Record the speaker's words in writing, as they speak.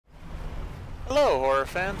Hello, horror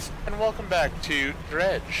fans, and welcome back to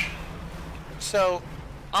Dredge. So,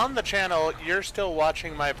 on the channel, you're still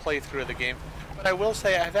watching my playthrough of the game, but I will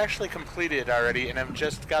say I've actually completed it already, and I've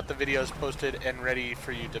just got the videos posted and ready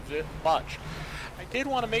for you to watch. I did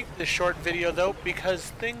want to make this short video, though,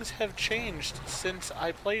 because things have changed since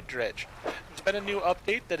I played Dredge. There's been a new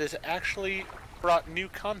update that has actually brought new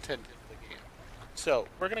content into the game. So,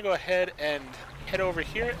 we're going to go ahead and head over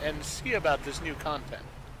here and see about this new content.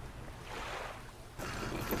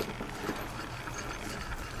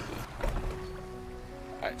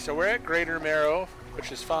 Alright, so we're at Greater Marrow,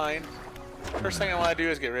 which is fine. First thing I want to do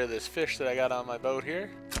is get rid of this fish that I got on my boat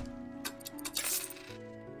here.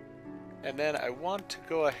 And then I want to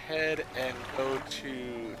go ahead and go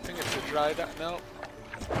to, I think it's the dry dock, no,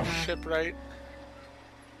 shipwright.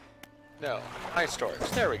 No, my storage,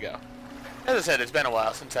 there we go. As I said, it's been a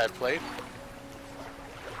while since I've played.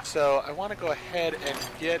 So I want to go ahead and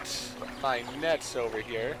get my nets over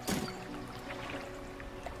here.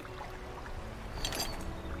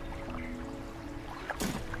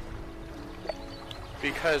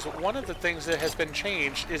 Because one of the things that has been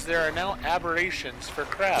changed is there are now aberrations for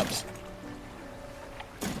crabs.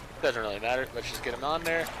 Doesn't really matter, let's just get them on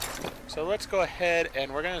there. So let's go ahead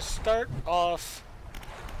and we're going to start off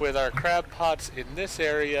with our crab pots in this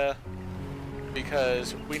area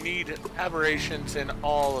because we need aberrations in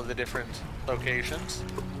all of the different locations.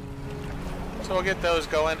 So we'll get those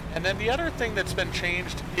going. And then the other thing that's been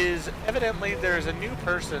changed is evidently there's a new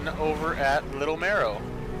person over at Little Marrow.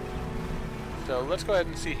 So let's go ahead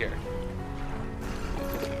and see here.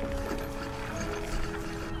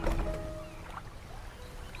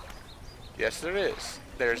 Yes, there is.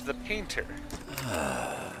 There's the painter.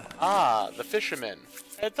 Ah, the fisherman.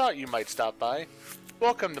 I thought you might stop by.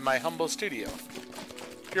 Welcome to my humble studio.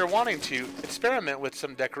 If you're wanting to experiment with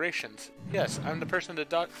some decorations, yes, I'm the person to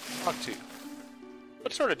talk to.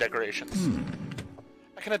 What sort of decorations?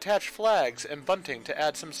 I can attach flags and bunting to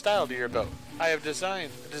add some style to your boat. I have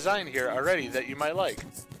designed a design here already that you might like.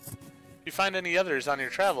 If you find any others on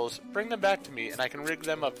your travels, bring them back to me and I can rig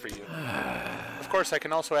them up for you. Of course, I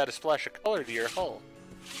can also add a splash of color to your hull.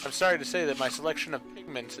 I'm sorry to say that my selection of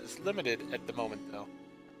pigments is limited at the moment, though.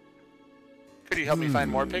 Could you help me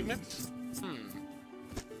find more pigments?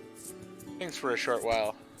 Thanks for a short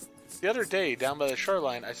while. The other day, down by the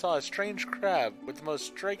shoreline, I saw a strange crab with the most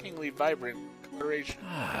strikingly vibrant coloration.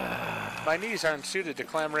 My knees aren't suited to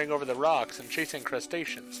clambering over the rocks and chasing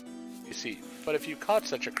crustaceans, you see. But if you caught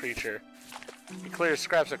such a creature, he clears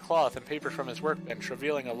scraps of cloth and paper from his workbench,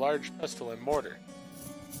 revealing a large pestle and mortar.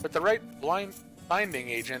 With the right binding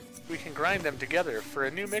agent, we can grind them together for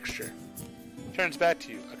a new mixture. Turns back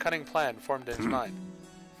to you, a cunning plan formed in his mind.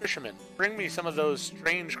 Fisherman, bring me some of those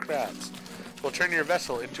strange crabs. We'll turn your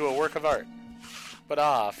vessel into a work of art.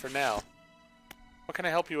 But for now, what can I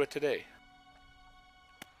help you with today?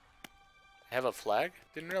 I have a flag?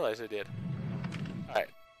 Didn't realize I did. Alright,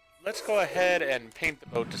 let's go ahead and paint the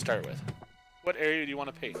boat to start with. What area do you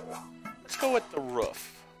want to paint? Let's go with the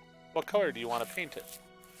roof. What color do you want to paint it?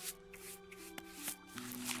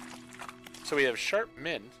 So we have sharp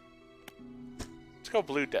mint. Let's go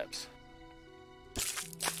blue depths.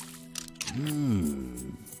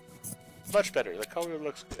 Much better. The color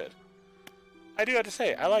looks good. I do have to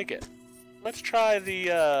say, I like it. Let's try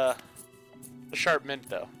the sharp mint,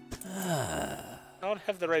 though. I don't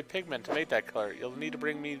have the right pigment to make that color. You'll need to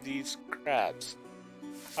bring me these crabs.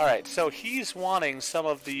 Alright, so he's wanting some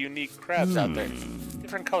of the unique crabs out there.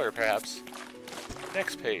 Different color, perhaps.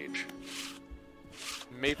 Next page.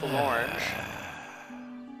 Maple orange.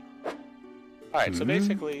 Alright, so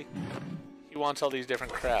basically, he wants all these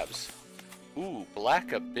different crabs. Ooh,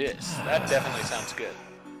 black abyss. That definitely sounds good.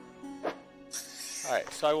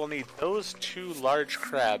 Alright, so I will need those two large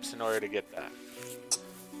crabs in order to get that.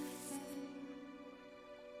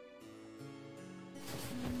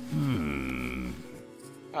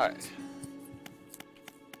 Alright.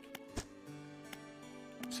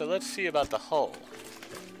 So let's see about the hull.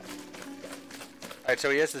 Alright, so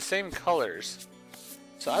he has the same colors.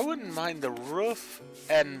 So I wouldn't mind the roof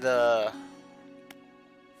and the...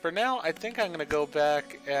 For now, I think I'm going to go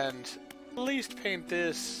back and at least paint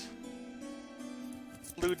this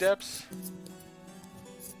blue depths.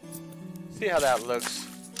 See how that looks.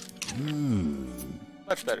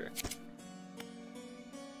 Much better.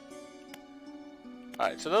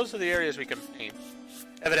 Alright, so those are the areas we can paint.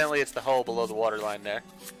 Evidently it's the hull below the waterline there.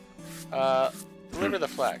 Deliver the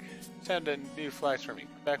flag. Send in new flags for me.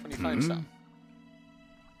 Come back when you find some.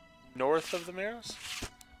 North of the Marrows?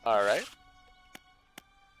 Alright.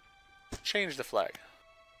 Change the flag.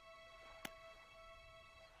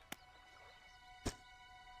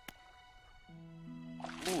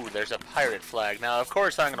 there's a pirate flag. Now, of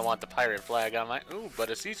course, I'm going to want the pirate flag on my... Ooh, but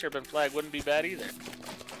a sea serpent flag wouldn't be bad either.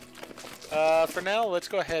 For now, let's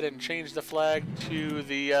go ahead and change the flag to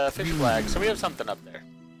the fish flag. So we have something up there.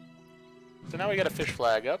 So now we got a fish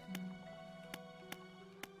flag up.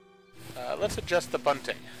 Let's adjust the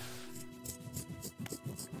bunting.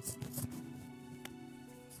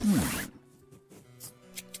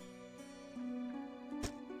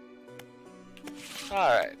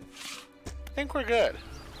 Alright. I think we're good.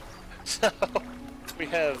 So, we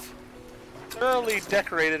have thoroughly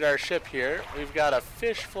decorated our ship here. We've got a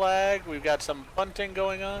fish flag, we've got some bunting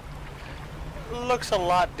going on. Looks a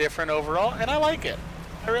lot different overall, and I like it.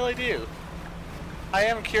 I really do. I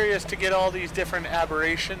am curious to get all these different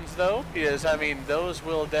aberrations, though, because, I mean, those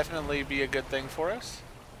will definitely be a good thing for us.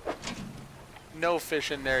 No fish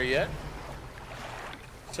in there yet.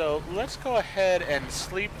 So, let's go ahead and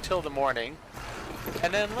sleep till the morning.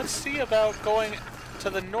 And then let's see about going to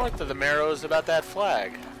the north of the Marrows about that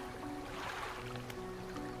flag.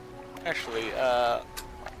 Actually,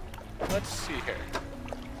 let's see here.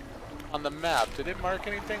 On the map, did it mark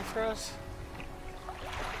anything for us?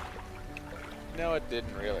 No, it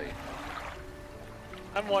didn't really.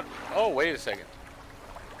 Oh, wait a second.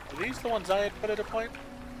 Are these the ones I had put at a point?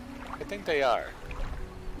 I think they are.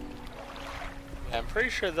 Yeah, I'm pretty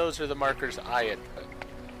sure those are the markers I had put.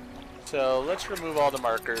 So let's remove all the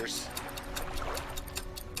markers.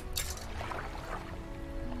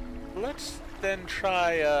 Let's then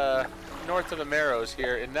try north of the Marrows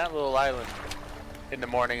here in that little island in the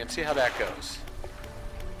morning and see how that goes.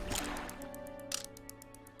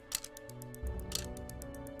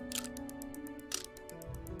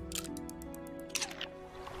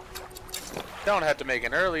 Don't have to make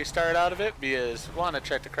an early start out of it because I want to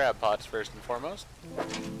check the crab pots first and foremost.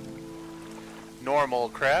 Normal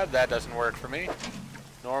crab, that doesn't work for me.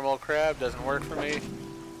 Normal crab doesn't work for me.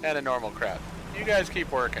 And a normal crab. You guys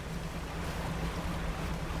keep working.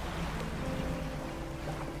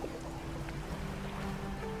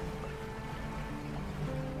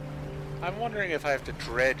 I'm wondering if I have to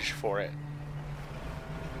dredge for it.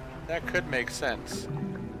 That could make sense.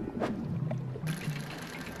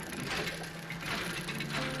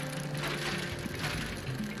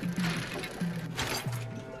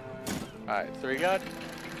 Alright, so we got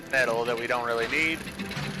metal that we don't really need.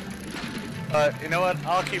 But, you know what?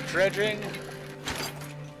 I'll keep dredging.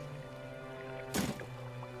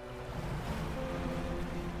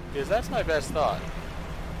 Because that's my best thought.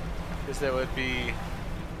 Because there would be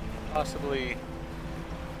possibly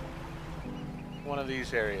one of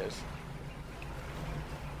these areas.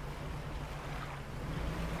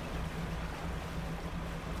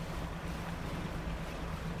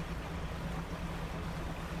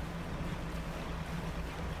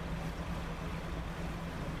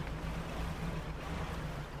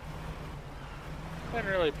 I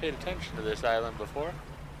haven't really paid attention to this island before.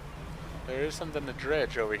 There is something to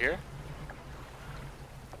dredge over here.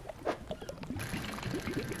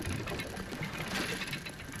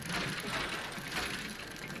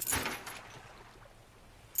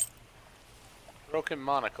 Broken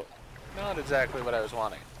monocle. Not exactly what I was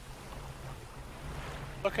wanting.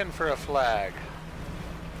 Looking for a flag.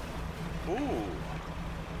 Ooh.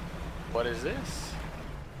 What is this?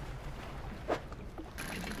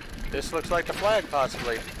 This looks like the flag,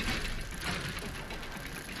 possibly.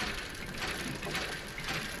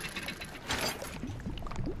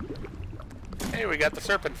 Hey, we got the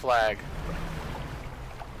serpent flag.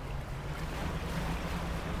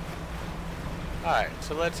 Alright,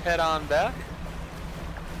 so let's head on back.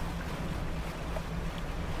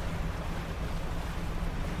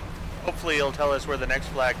 Hopefully it'll tell us where the next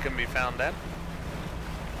flag can be found then.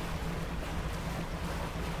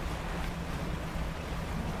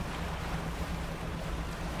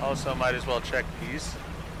 Also, might as well check these.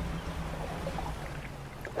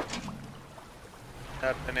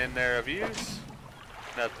 Nothing in there of use.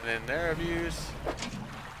 Nothing in there of use.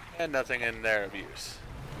 And nothing in there of use.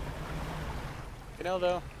 You know,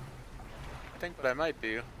 though, I think what I might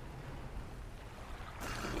do.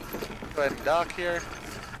 Go ahead and dock here.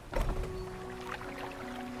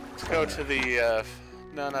 Let's go to the,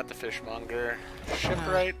 no, not the fishmonger.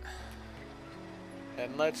 Shipwright.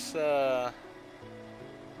 And let's, it'll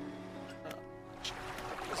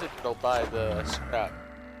buy the scrap.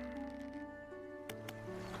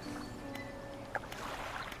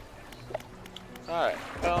 Alright,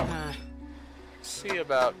 well, see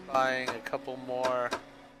about buying a couple more.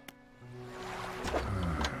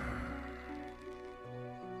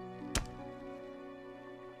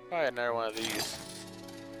 Buy another one of these.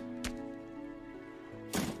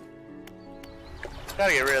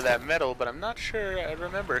 Gotta get rid of that metal, but I'm not sure I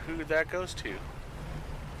remember who that goes to.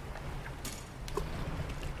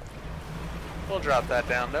 We'll drop that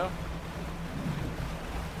down though.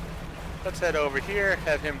 Let's head over here,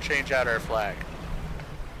 have him change out our flag.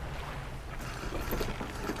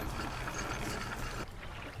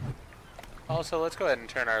 Also, let's go ahead and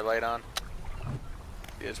turn our light on.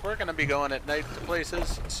 Because we're gonna be going at night to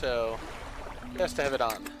places, so best to have it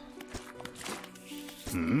on.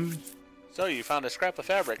 So you found a scrap of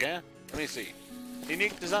fabric, eh? Let me see.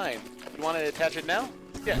 Unique design. You want to attach it now?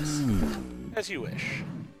 Yes. As you wish.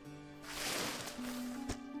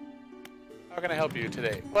 How can I help you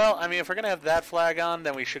today? Well, I mean, if we're gonna have that flag on,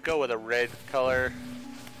 then we should go with a red color.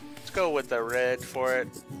 Let's go with the red for it.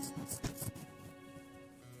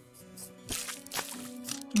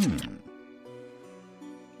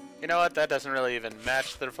 You know what? That doesn't really even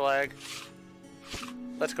match the flag.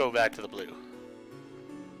 Let's go back to the blue.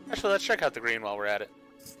 Actually, let's check out the green while we're at it.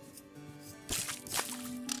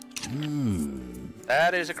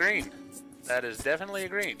 That is a green. That is definitely a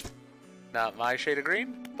green. Not my shade of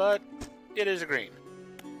green, but it is a green.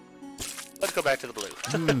 Let's go back to the blue.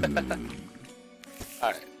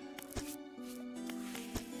 Alright.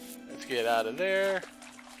 Let's get out of there.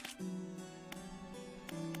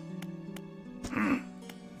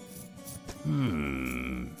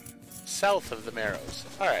 South of the Marrows.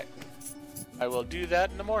 Alright. I will do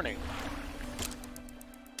that in the morning.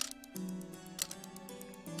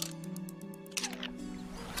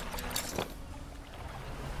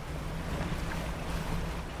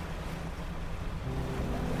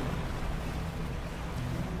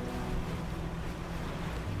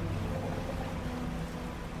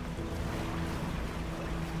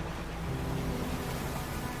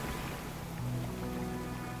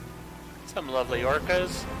 Some lovely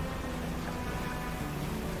orcas.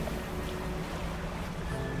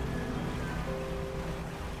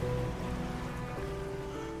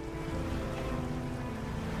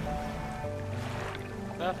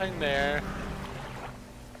 Nothing there.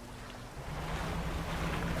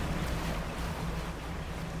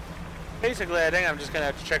 Basically, I think I'm just gonna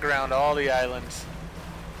have to check around all the islands.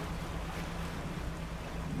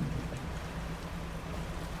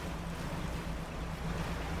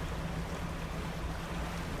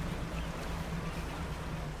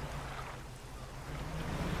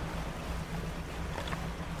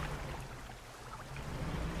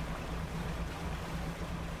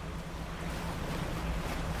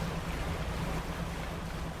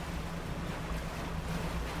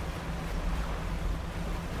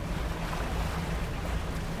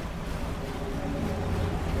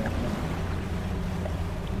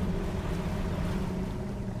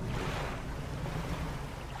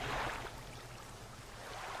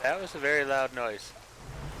 That was a very loud noise.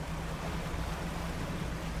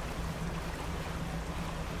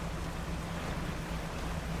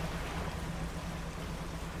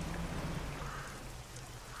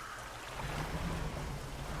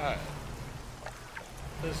 Alright.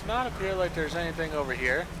 Does not appear like there's anything over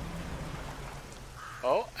here.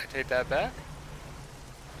 Oh, I take that back.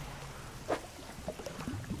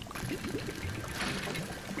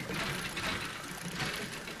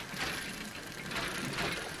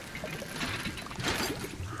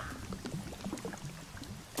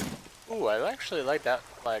 Ooh, I actually like that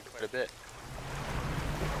flag quite a bit.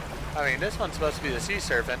 I mean, this one's supposed to be the sea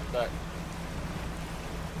serpent, but...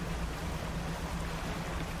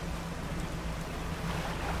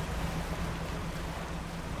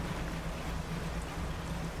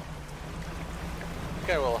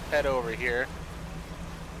 Okay, we'll head over here.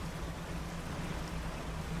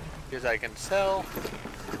 Because I can sell,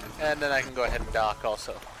 and then I can go ahead and dock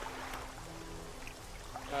also.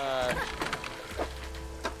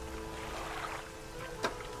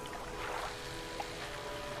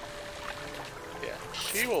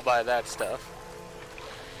 She will buy that stuff.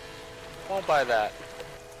 Won't buy that.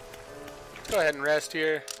 Let's go ahead and rest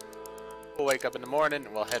here. We'll wake up in the morning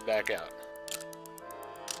and we'll head back out.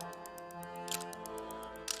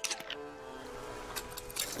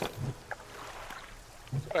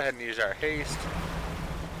 Let's go ahead and use our haste.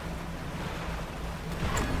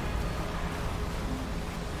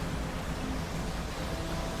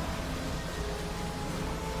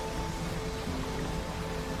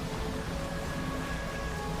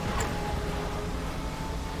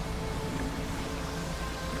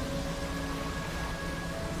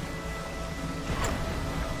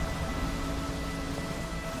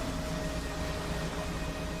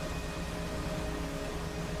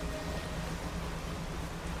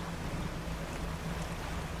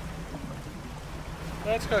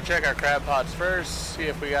 Let's go check our crab pots first, see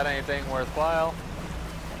if we got anything worthwhile.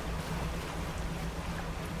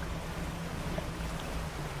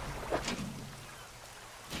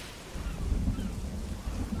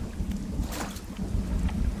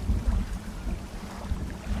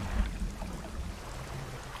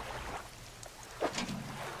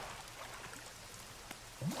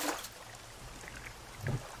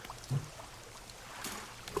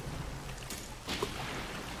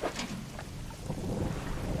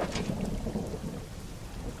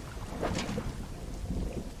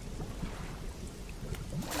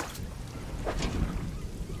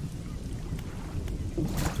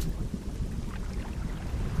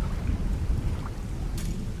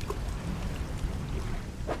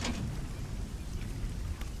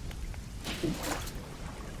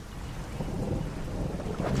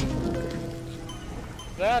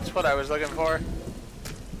 That's what I was looking for.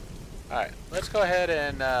 Alright, let's go ahead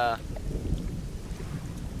and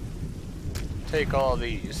take all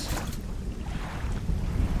these.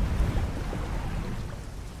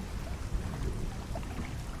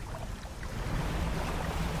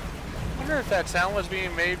 I wonder if that sound was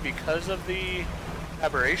being made because of the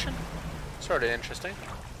aberration? Sort of interesting.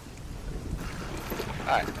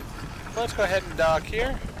 Alright, let's go ahead and dock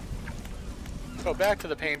here. Go back to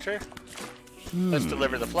the painter. Let's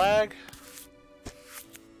deliver the flag.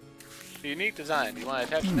 The unique design. Do you want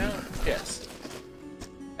to attach it now? Yes.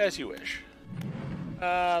 As you wish.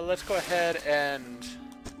 Let's go ahead and...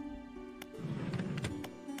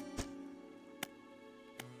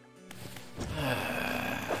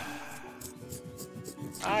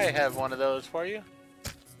 I have one of those for you.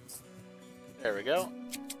 There we go.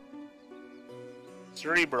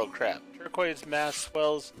 Cerebral crab. Turquoise mass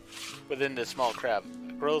swells within the small crab.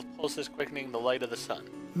 Growth pulses quickening the light of the sun.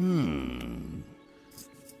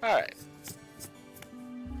 Alright.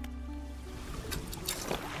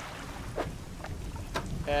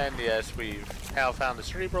 And yes, we've now found the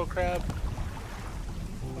cerebral crab.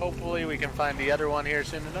 Hopefully we can find the other one here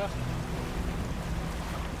soon enough.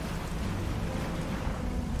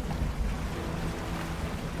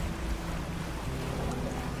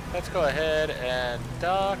 Let's go ahead and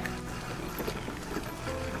dock.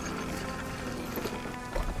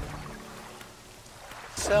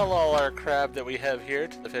 Sell all our crab that we have here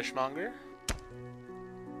to the fishmonger.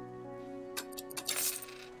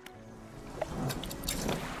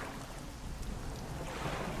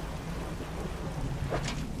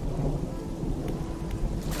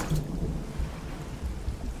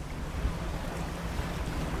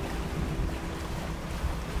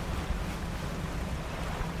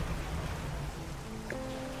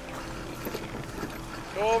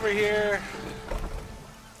 Go over here.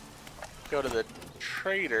 Go to the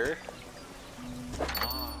trader.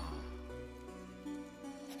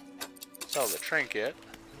 Sell the trinket.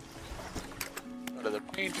 Go to the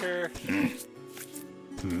painter.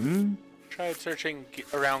 Try searching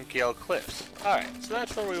around Gale Cliffs. Alright, so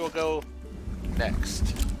that's where we will go next.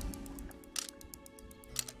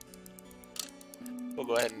 We'll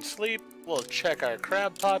go ahead and sleep. We'll check our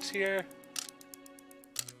crab pots here.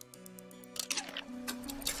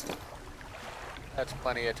 That's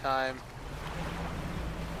plenty of time.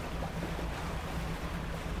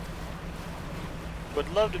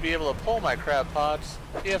 Would love to be able to pull my crab pots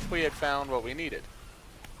if we had found what we needed.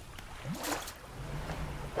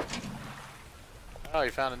 Oh, we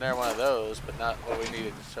found in there one of those, but not what we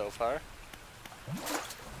needed so far.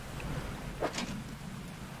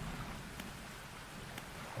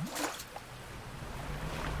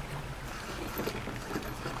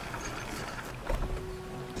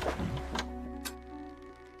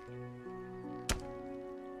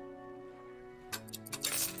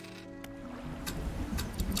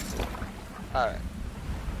 Alright.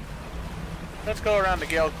 Let's go around the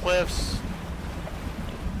Gale Cliffs.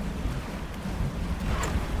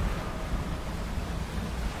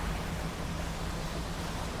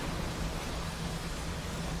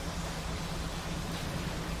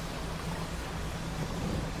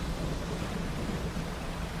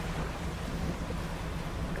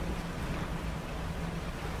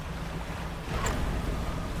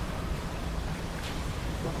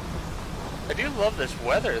 I do love this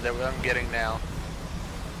weather that I'm getting now.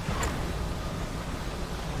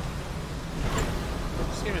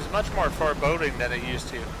 Seems much more foreboding than it used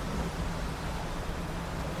to. You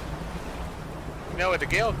know, at the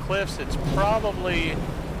Gale Cliffs, it's probably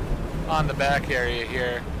on the back area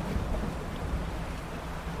here.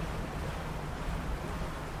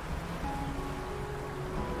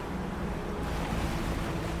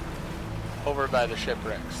 Over by the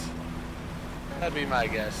shipwrecks. That'd be my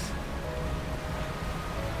guess.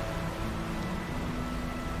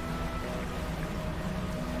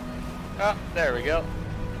 Oh, there we go.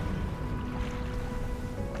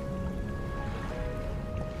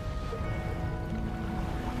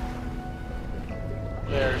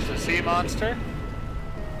 There's the sea monster.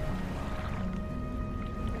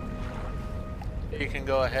 You can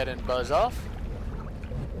go ahead and buzz off.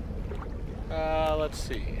 Let's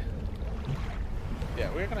see.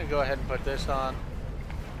 Yeah, we're gonna go ahead and put this on.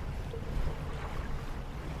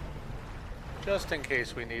 Just in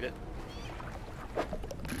case we need it.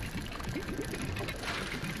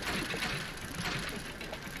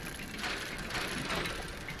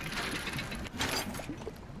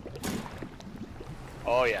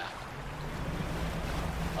 Oh yeah.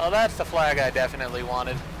 Oh, that's the flag I definitely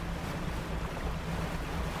wanted.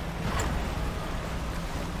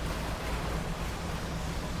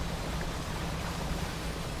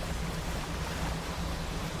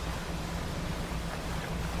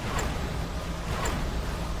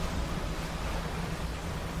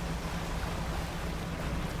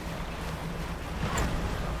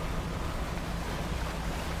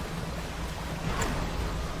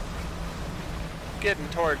 getting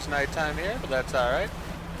towards nighttime here, but that's alright.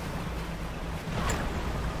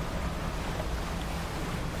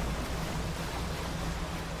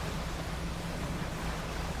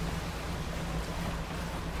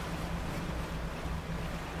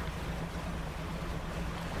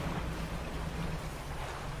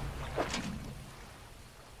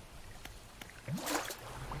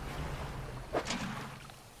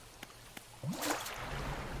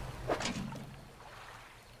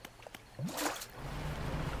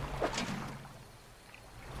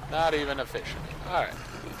 Not even a fisherman. Alright.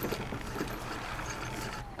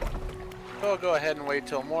 We'll go ahead and wait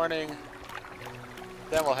till morning.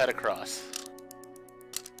 Then we'll head across.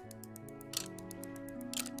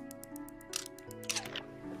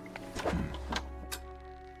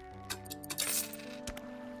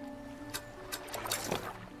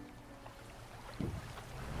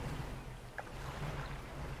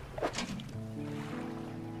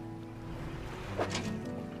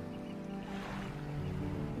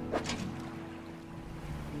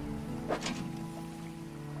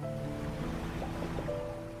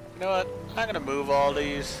 You know what? I'm gonna move all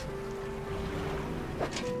these.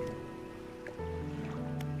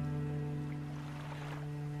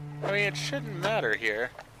 I mean, it shouldn't matter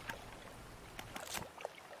here.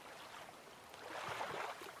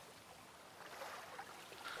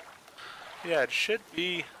 Yeah, it should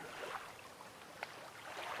be.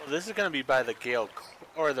 Well, this is gonna be by the Gale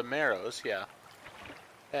or the Marrows, yeah.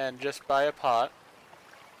 And just by a pot.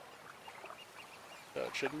 So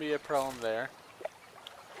it shouldn't be a problem there.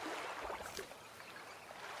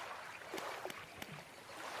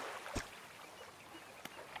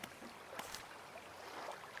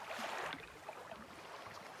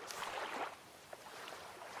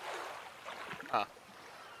 Huh.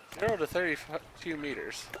 0 to 32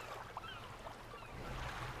 meters.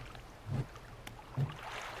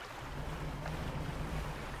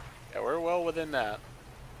 Yeah, we're well within that.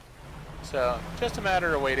 So, just a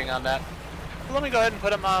matter of waiting on that. Let me go ahead and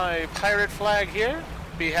put up my pirate flag here.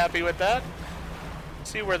 Be happy with that.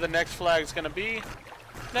 See where the next flag is going to be.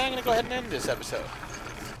 Now I'm going to go ahead and end this episode.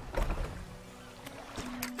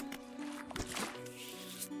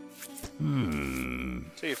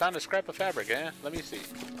 So you found a scrap of fabric, eh? Let me see.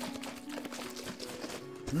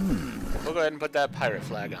 We'll go ahead and put that pirate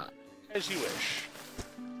flag on. As you wish.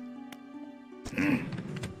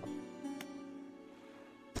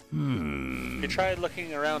 You tried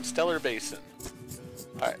looking around Stellar Basin.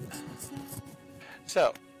 Alright.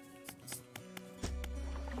 So.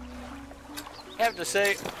 I have to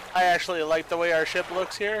say, I actually like the way our ship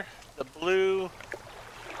looks here. The blue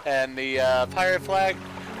and the pirate flag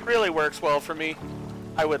really works well for me.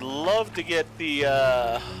 I would love to get the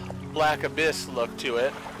Black Abyss look to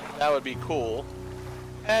it. That would be cool.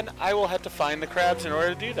 And I will have to find the crabs in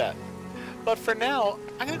order to do that. But for now,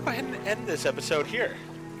 I'm going to go ahead and end this episode here.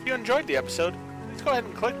 If you enjoyed the episode, please go ahead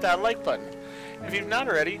and click that like button. If you've not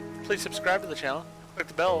already, please subscribe to the channel, click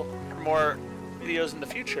the bell for more videos in the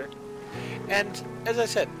future. And as I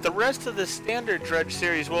said, the rest of the standard Dredge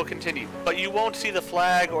series will continue, but you won't see the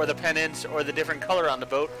flag or the pennants or the different color on the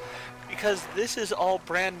boat because this is all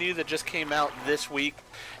brand new that just came out this week,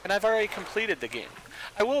 and I've already completed the game.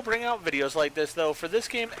 I will bring out videos like this though for this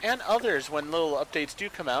game and others when little updates do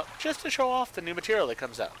come out, just to show off the new material that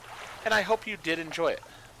comes out. And I hope you did enjoy it.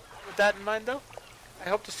 With that in mind though, I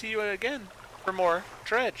hope to see you again for more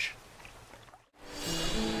Dredge.